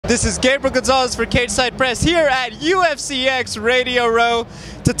This is Gabriel Gonzalez for Cage Side Press here at UFC X Radio Row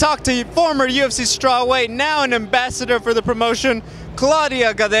to talk to former UFC strawweight, now an ambassador for the promotion,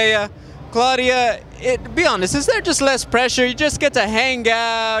 Claudia Gadelha. Claudia, be honest, is there just less pressure? You just get to hang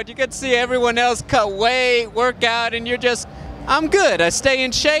out, you get to see everyone else cut weight, work out, and you're just, I'm good. I stay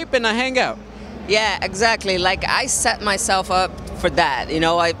in shape and I hang out. Yeah, exactly. Like, I set myself up for that. You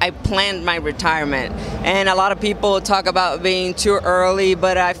know, I planned my retirement. And a lot of people talk about being too early,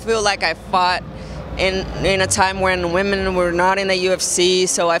 but I feel like I fought in a time when women were not in the UFC,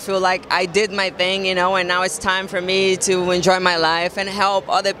 so I feel like I did my thing, you know, and now it's time for me to enjoy my life and help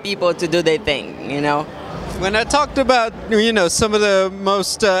other people to do their thing, you know. When I talked about, you know, some of the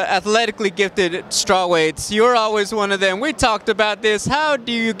most athletically gifted strawweights, you're always one of them. We talked about this. How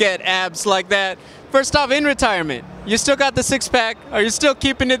do you get abs like that? First off, in retirement, you still got the six-pack. Are you still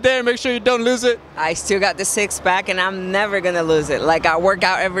keeping it there? Make sure you don't lose it. I still got the six-pack, and I'm never going to lose it. Like, I work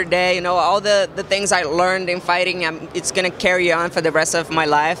out every day. You know, all the things I learned in fighting, it's going to carry on for the rest of my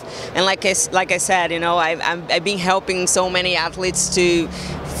life. And like I said, you know, I've been helping so many athletes to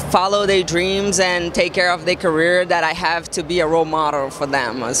follow their dreams and take care of their career that I have to be a role model for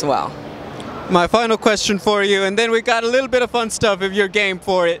them as well. My final question for you, and then we got a little bit of fun stuff if you're game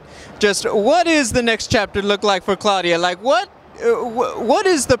for it. Just what is the next chapter look like for Claudia? Like what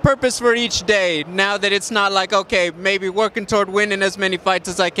is the purpose for each day now that it's not like, okay, maybe working toward winning as many fights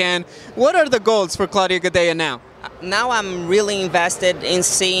as I can? What are the goals for Claudia Gadelha now? Now I'm really invested in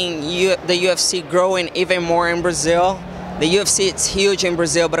seeing the UFC growing even more in Brazil. The UFC, it's huge in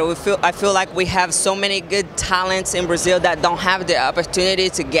Brazil, but I feel like we have so many good talents in Brazil that don't have the opportunity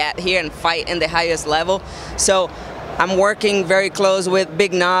to get here and fight in the highest level. So I'm working very close with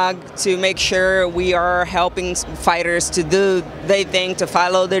Big Nog to make sure we are helping fighters to do their thing, to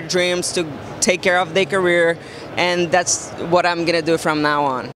follow their dreams, to take care of their career, and that's what I'm going to do from now on.